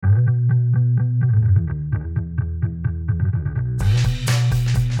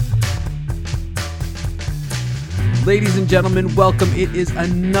Ladies and gentlemen, welcome. It is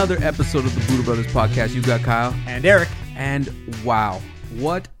another episode of the Buddha Brothers podcast. You got Kyle. And Eric. And wow,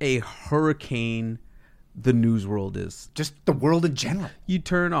 what a hurricane the news world is. Just the world in general. You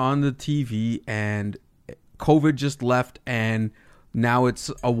turn on the TV and COVID just left and now it's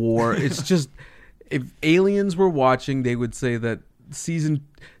a war. It's just, if aliens were watching, they would say that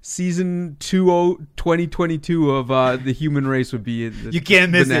season 2022 of the human race would be you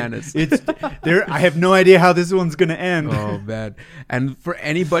can't miss bananas. It's there. I have no idea how this one's gonna end. Oh man. And for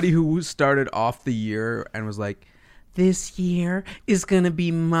anybody who started off the year and was like, this year is gonna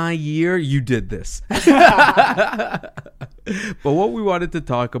be my year, you did this. But what we wanted to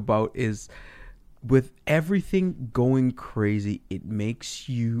talk about is, with everything going crazy, it makes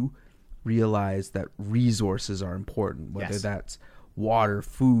you realize that resources are important, whether that's water,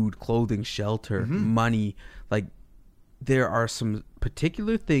 food, clothing, shelter, money. Like, there are some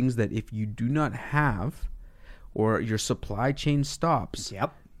particular things that if you do not have, or your supply chain stops,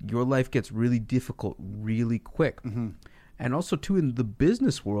 your life gets really difficult really quick. And also too, in the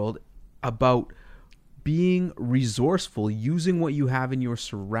business world, about being resourceful, using what you have in your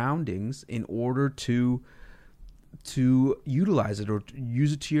surroundings in order to utilize it or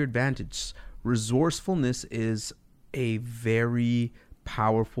use it to your advantage. Resourcefulness is a very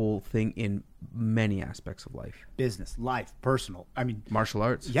powerful thing in many aspects of life. Business, life, personal. I mean, martial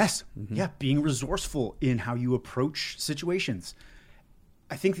arts. Yes. Yeah. Being resourceful in how you approach situations.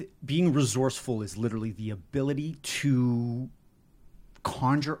 I think that being resourceful is literally the ability to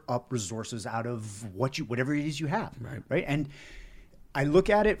conjure up resources out of whatever it is you have. Right. And I look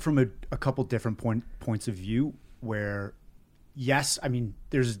at it from a couple different points of view where, yes, I mean,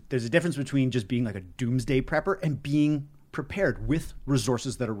 there's a difference between just being like a doomsday prepper and being prepared with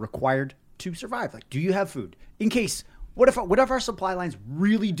resources that are required to survive. Like, do you have food in case, what if our supply lines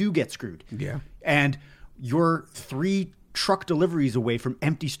really do get screwed? Yeah. And you're 3 truck deliveries away from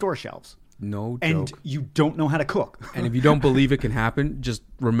empty store shelves. No joke. And you don't know how to cook. And if you don't believe it can happen, just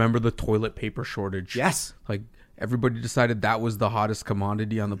remember the toilet paper shortage. Yes. Like, everybody decided that was the hottest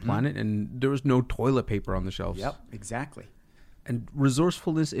commodity on the planet, and there was no toilet paper on the shelves. Yep, exactly. And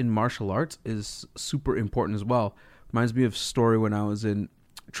resourcefulness in martial arts is super important as well. Reminds me of a story when I was in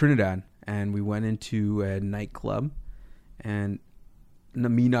Trinidad and we went into a nightclub, and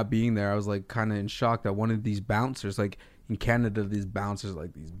me not being there, I was like kind of in shock that one of these bouncers, like in Canada, these bouncers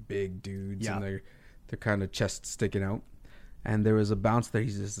like these big dudes and they're kind of chest sticking out. And there was a bouncer there.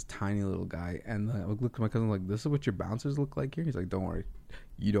 He's just this tiny little guy. And I looked at my cousin like, this is what your bouncers look like here? He's like, don't worry.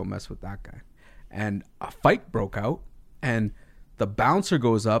 You don't mess with that guy. And a fight broke out. And the bouncer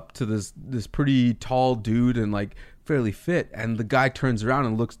goes up to this pretty tall dude and like fairly fit. And the guy turns around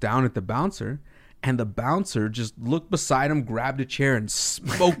and looks down at the bouncer. And the bouncer just looked beside him, grabbed a chair and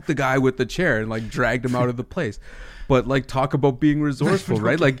smoked the guy with the chair and like dragged him out of the place. But like, talk about being resourceful,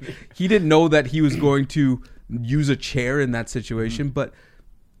 right? Like, he didn't know that he was going to use a chair in that situation, but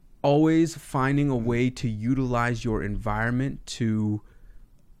always finding a way to utilize your environment to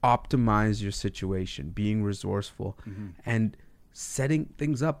optimize your situation, being resourceful and setting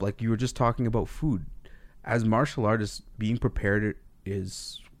things up. Like you were just talking about food. As martial artists, being prepared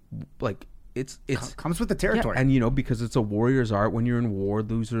is like, it's comes with the territory. Yeah, and because it's a warrior's art, when you're in war,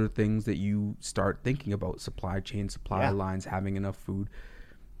 those are the things that you start thinking about: supply chain, supply lines, having enough food.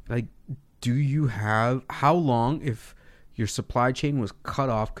 Like, how long, if your supply chain was cut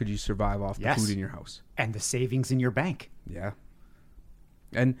off, could you survive off the food in your house? And the savings in your bank. Yeah.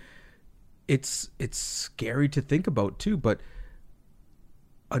 And it's scary to think about too, but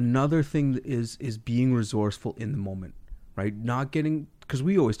another thing is being resourceful in the moment, right? Not getting, because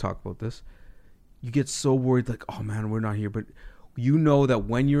we always talk about this, you get so worried like, oh man, we're not here, but you know that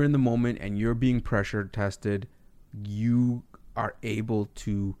when you're in the moment and you're being pressure tested, you are able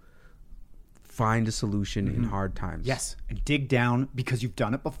to find a solution in hard times. Yes, and dig down because you've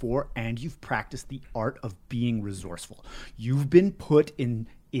done it before and you've practiced the art of being resourceful. You've been put in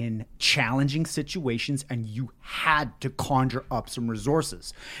challenging situations and you had to conjure up some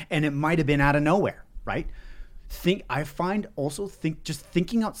resources. And it might have been out of nowhere, right? Thinking outside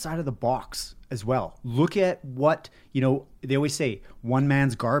of the box as well. Look at what, they always say, one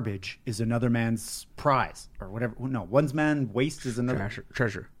man's garbage is another man's prize or whatever. No, one man's waste is another.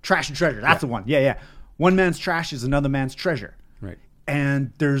 Treasure. Trash and treasure. That's the one. Yeah. One man's trash is another man's treasure. Right.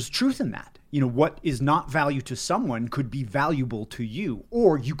 And there's truth in that. What is not value to someone could be valuable to you,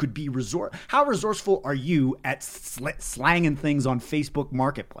 or you could be How resourceful are you at slanging things on Facebook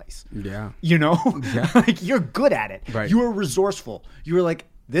Marketplace? Yeah. Like, you're good at it. Right. You are resourceful. You were like,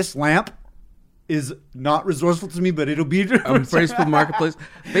 this lamp is not resourceful to me, but it'll be Facebook Marketplace.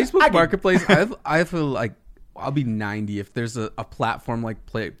 Facebook Marketplace, I feel like I'll be 90 if there's a platform like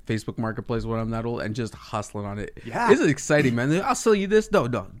Facebook Marketplace when I'm that old and just hustling on it. Yeah. This is exciting, man. I'll sell you this. No,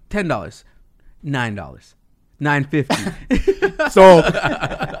 $10, $9, $9.50. So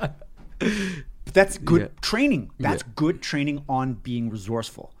but that's good training. That's Yeah. good training on being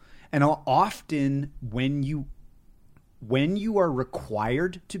resourceful. And often when you are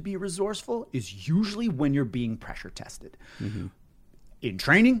required to be resourceful is usually when you're being pressure tested. In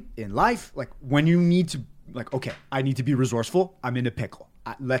training, in life, like when you need to, like, okay, I need to be resourceful. I'm in a pickle.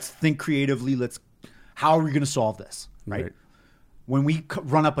 Let's think creatively. How are we going to solve this? Right? When we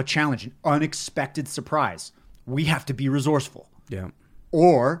run up a challenge, an unexpected surprise, we have to be resourceful Yeah.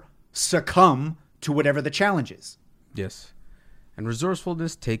 or succumb to whatever the challenge is. Yes. And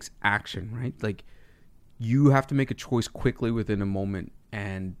resourcefulness takes action, right? Like you have to make a choice quickly within a moment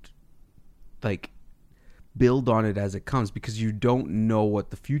and like build on it as it comes because you don't know what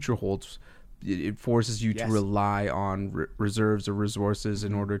the future holds. It forces you to rely on reserves or resources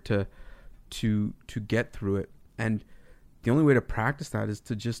in order to get through it. And the only way to practice that is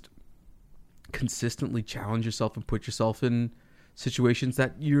to just consistently challenge yourself and put yourself in situations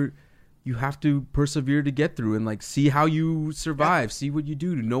that you have to persevere to get through and like see how you survive, see what you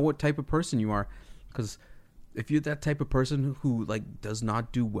do, to know what type of person you are. Because if you're that type of person who like does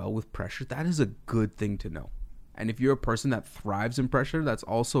not do well with pressure, that is a good thing to know. And if you're a person that thrives in pressure, that's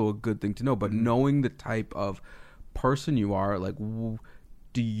also a good thing to know. But knowing the type of person you are, like,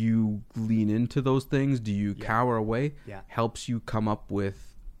 do you lean into those things? Do you cower away? Yeah. Helps you come up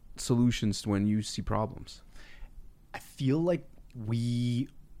with solutions when you see problems. I feel like we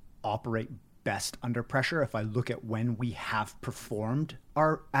operate best under pressure. If I look at when we have performed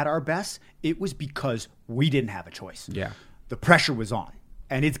at our best, it was because we didn't have a choice. Yeah. The pressure was on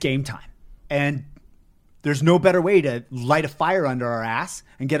and it's game time. And there's no better way to light a fire under our ass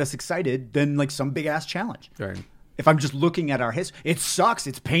and get us excited than like some big ass challenge. Right. If I'm just looking at our history, it sucks.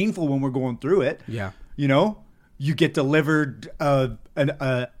 It's painful when we're going through it. Yeah. You know, you get delivered an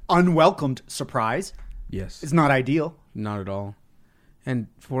unwelcomed surprise. Yes. It's not ideal. Not at all. And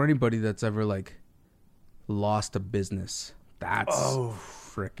for anybody that's ever like lost a business, that's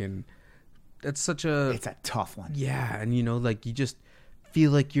freaking, it's a tough one. Yeah. And you know, like you just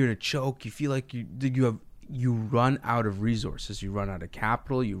feel like you're in a choke. You feel like you run out of resources. You run out of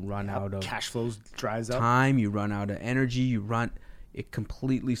capital. You run out of cash flows dries up. Time. You run out of energy. It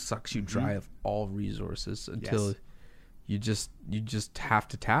completely sucks you dry of all resources until you just have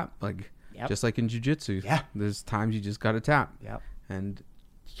to tap. Like just like in jiu-jitsu. Yeah. There's times you just got to tap. Yep. And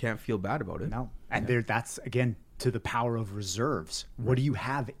you can't feel bad about it. No. And that's, again, to the power of reserves. What do you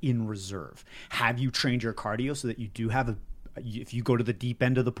have in reserve? Have you trained your cardio so that you do have if you go to the deep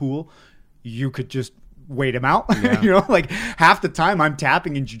end of the pool, you could just wait him out? Yeah. You know, like half the time I'm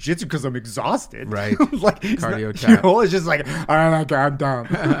tapping in jiu-jitsu because I'm exhausted. Right. Like Cardio tap. You know, it's just like, all right, okay, I'm done.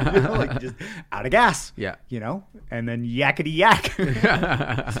 You know, like just out of gas. Yeah. You know, and then yakety yak.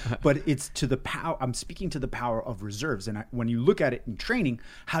 But it's to the power. I'm speaking to the power of reserves. And when you look at it in training,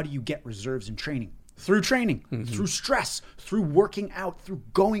 how do you get reserves in training? Through training, through stress, through working out, through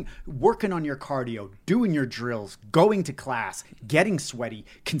working on your cardio, doing your drills, going to class, getting sweaty,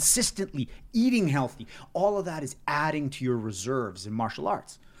 consistently eating healthy. All of that is adding to your reserves in martial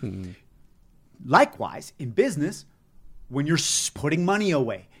arts. Likewise, in business, when you're putting money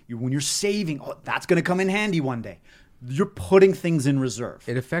away, when you're saving, that's going to come in handy one day. You're putting things in reserve.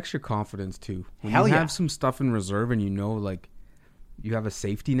 It affects your confidence too. When Hell you yeah. have some stuff in reserve and you know, like, you have a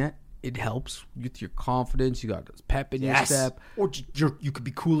safety net, it helps with your confidence. You got this pep in your step. Or you could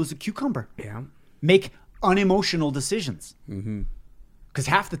be cool as a cucumber. Yeah. Make unemotional decisions. Because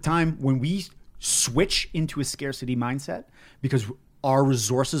half the time when we switch into a scarcity mindset because our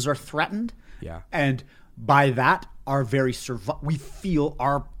resources are threatened, and by that we feel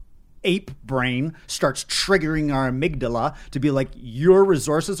our ape brain starts triggering our amygdala to be like, your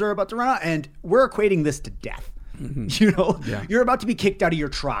resources are about to run out, and we're equating this to death. You know, you're about to be kicked out of your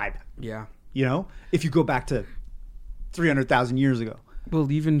tribe. Yeah. You know, if you go back to 300,000 years ago.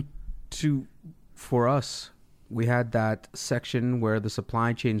 Well, even for us, we had that section where the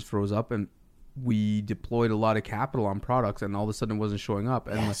supply chains froze up and we deployed a lot of capital on products and all of a sudden it wasn't showing up.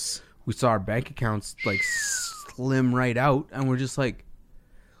 And we saw our bank accounts like slim right out. And we're just like,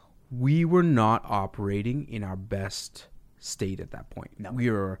 we were not operating in our best state at that point. No.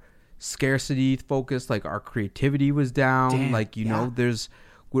 We were scarcity focused, like our creativity was down. Like, you know,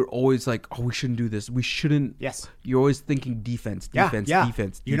 we're always like, oh, we shouldn't do this. We shouldn't. Yes. You're always thinking defense.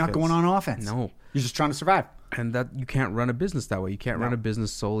 You're not going on offense. No. You're just trying to survive. And that you can't run a business that way. You can't run a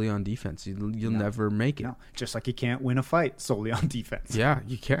business solely on defense. You'll never make it. No. Just like you can't win a fight solely on defense. Yeah,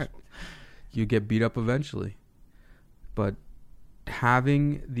 you can't. You get beat up eventually. but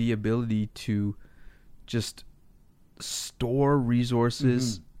having the ability to just store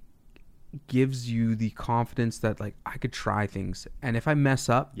resources gives you the confidence that like I could try things, and if I mess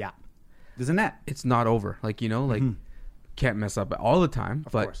up, Yeah. Isn't that? it's not over. Like, you know, like can't mess up all the time,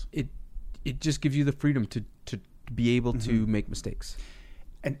 but course. it just gives you the freedom to be able to make mistakes.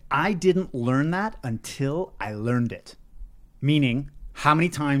 And I didn't learn that until I learned it. Meaning, how many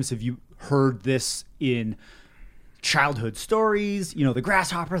times have you heard this in childhood stories? You know, the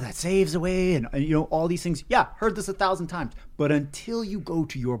grasshopper that saves away and, you know, all these things. Yeah, heard this 1,000 times. But until you go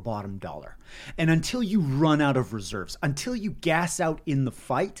to your bottom dollar and until you run out of reserves, until you gas out in the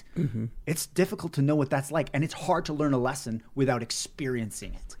fight, it's difficult to know what that's like. And it's hard to learn a lesson without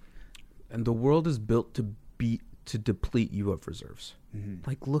experiencing it. And the world is built to deplete you of reserves.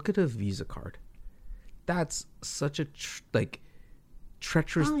 Like, look at a Visa card. That's such a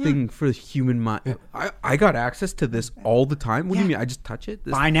treacherous thing for the human mind. I got access to this all the time. What do you mean? I just touch it?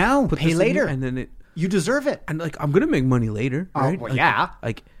 Buy now, put pay this in later. here, and then You deserve it. and like I'm gonna make money later, right? well, Like- yeah.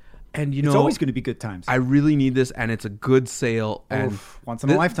 Like, and you It's know, always going to be good times. I really need this, and it's a good sale, and Oof, once in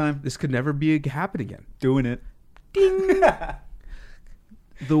a lifetime. This could never happen again. Doing it.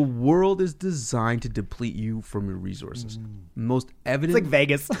 The world is designed to deplete you from your resources. Most evident, It's like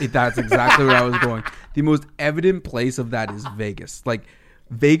Vegas. That's exactly where I was going. The most evident place of that is Vegas. Like,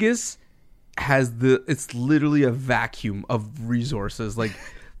 Vegas has it's literally a vacuum of resources. Like,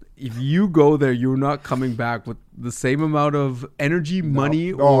 if you go there, you're not coming back with the same amount of energy,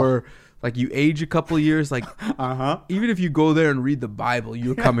 money, No. or like you age a couple of years. Like, Uh-huh. even if you go there and read the Bible,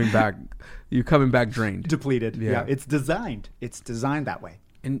 you're coming back. You're coming back drained. Depleted. Yeah. Yeah. It's designed. It's designed that way.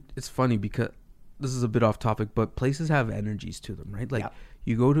 And it's funny because this is a bit off topic, but places have energies to them, right? Like, Yep.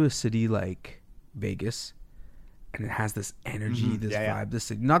 you go to a city like Vegas, and it has this energy, this Yeah, yeah. vibe, this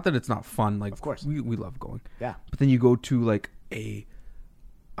city. Not that it's not fun. Like, Of course. we love going. Yeah. But then you go to like a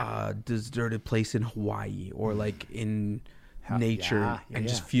deserted place in Hawaii or like in nature yeah, and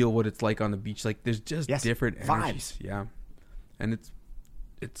just yeah. feel what it's like on the beach. Like, there's just Yes, different vibes. energies. Yeah. And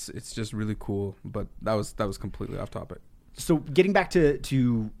it's just really cool. But that was completely off topic. So getting back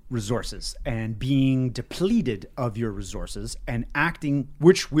to resources and being depleted of your resources and acting,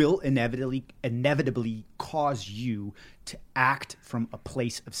 which will inevitably cause you to act from a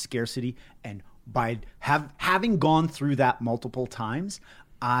place of scarcity. And by having gone through that multiple times,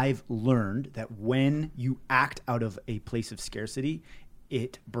 I've learned that when you act out of a place of scarcity,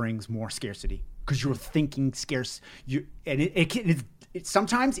 it brings more scarcity because you're thinking scarce.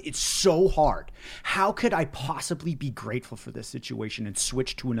 Sometimes it's so hard. How could I possibly be grateful for this situation and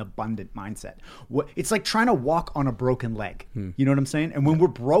switch to an abundant mindset? It's like trying to walk on a broken leg. You know what I'm saying? And when we're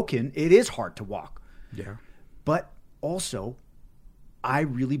broken, it is hard to walk. Yeah. But also, I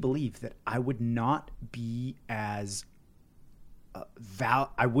really believe that I would not be as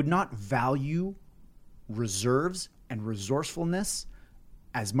I would not value reserves and resourcefulness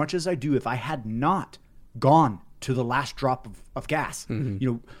as much as I do if I had not gone to the last drop of gas. You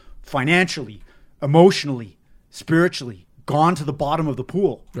know, financially, emotionally, spiritually, gone to the bottom of the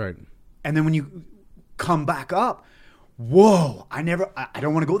pool. Right. And then when you come back up, whoa, I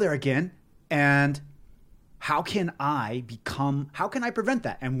don't want to go there again. And how can I prevent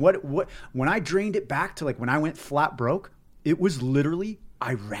that? And when I drained it back to like when I went flat broke, it was literally,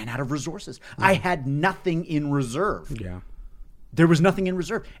 I ran out of resources. I had nothing in reserve. Yeah. There was nothing in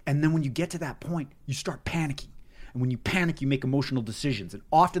reserve. And then when you get to that point, you start panicking. And when you panic, you make emotional decisions. And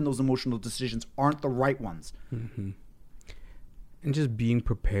often those emotional decisions aren't the right ones. And just being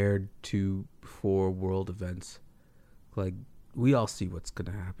prepared for world events. Like, we all see what's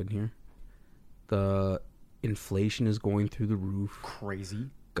going to happen here. The inflation is going through the roof. Crazy.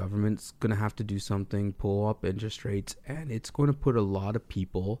 Government's going to have to do something, pull up interest rates, and it's going to put a lot of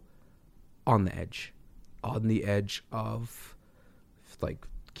people on the edge of like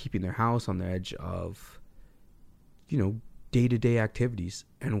keeping their house, on the edge of, you know, day-to-day activities.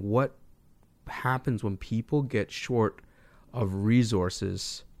 And what happens when people get short of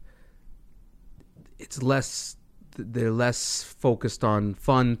resources, they're less focused on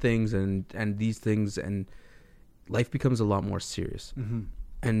fun things and these things, and life becomes a lot more serious.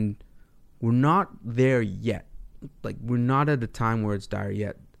 And we're not there yet. Like, we're not at a time where it's dire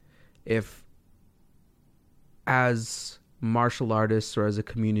yet. If as martial artists or as a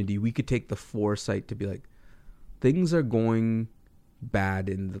community, we could take the foresight to be like, things are going bad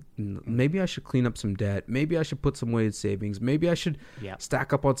maybe I should clean up some debt. Maybe I should put some away in savings. Maybe I should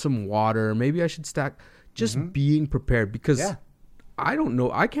stack up on some water. Maybe I should just being prepared, because I don't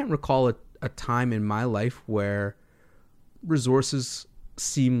know. I can't recall a time in my life where resources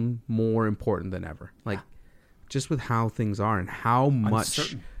seem more important than ever. Like, just with how things are and how much.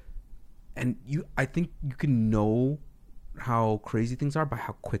 Uncertain. And I think you can know how crazy things are by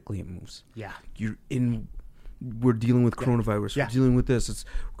how quickly it moves. Yeah. We're dealing with coronavirus. Yeah. We're dealing with this.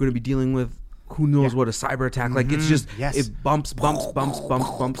 We're going to be dealing with who knows what, a cyber attack. Like it's just, it bumps.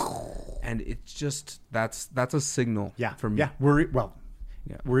 And it's just, that's a signal for me. Yeah.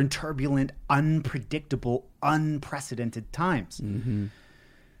 We're in turbulent, unpredictable, unprecedented times. Mm-hmm.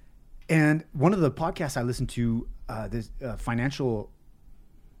 And one of the podcasts I listened to, this financial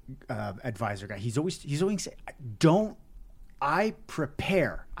advisor guy, he's always saying, I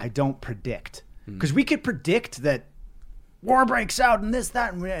prepare, I don't predict. Because we could predict that war breaks out and this,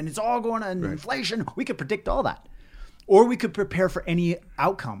 that, and it's all going on inflation. We could predict all that. Or we could prepare for any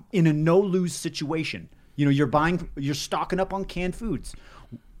outcome in a no-lose situation. You know, you're stocking up on canned foods.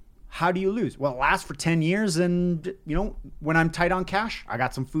 How do you lose? Well, it lasts for 10 years, and, you know, when I'm tight on cash, I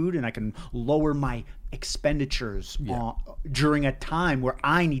got some food, and I can lower my expenditures during a time where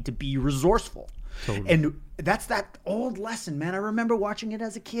I need to be resourceful. Totally. And that's that old lesson, man. I remember watching it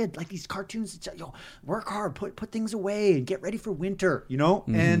as a kid, like these cartoons that say, work hard, put things away, and get ready for winter, you know?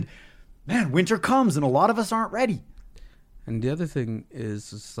 Mm-hmm. And, man, winter comes, and a lot of us aren't ready. And the other thing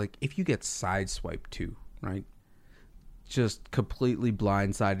is, it's like, if you get sideswiped too, right? Just completely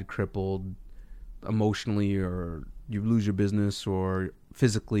blindsided, crippled emotionally, or you lose your business, or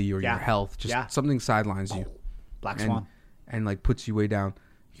physically, or your health, just something sidelines you. Black swan. And like puts you way down.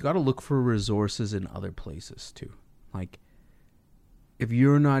 You got to look for resources in other places too. Like, if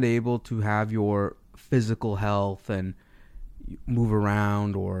you're not able to have your physical health and move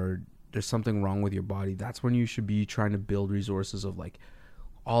around, or there's something wrong with your body, that's when you should be trying to build resources of, like,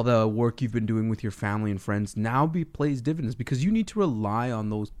 all the work you've been doing with your family and friends now plays dividends, because you need to rely on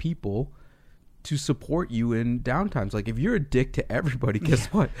those people to support you in downtimes. Like, if you're a dick to everybody, guess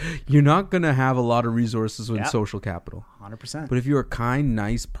what? You're not going to have a lot of resources with social capital. 100%. But if you're a kind,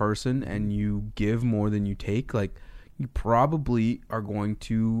 nice person and you give more than you take, like, you probably are going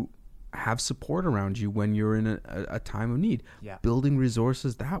to have support around you when you're in a time of need. Yeah. Building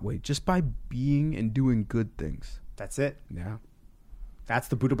resources that way, just by being and doing good things. That's it. Yeah. That's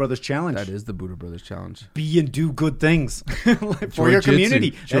the Buddha Brothers Challenge. That is the Buddha Brothers Challenge. Be and do good things for your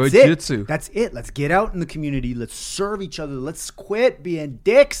community. That's it. That's it. Let's get out in the community. Let's serve each other. Let's quit being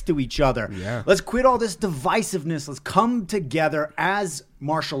dicks to each other. Yeah. Let's quit all this divisiveness. Let's come together as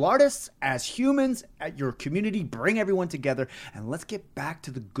martial artists, as humans, at your community. Bring everyone together, and let's get back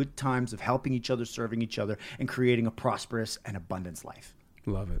to the good times of helping each other, serving each other, and creating a prosperous and abundance life.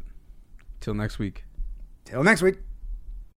 Love it. Till next week. Till next week.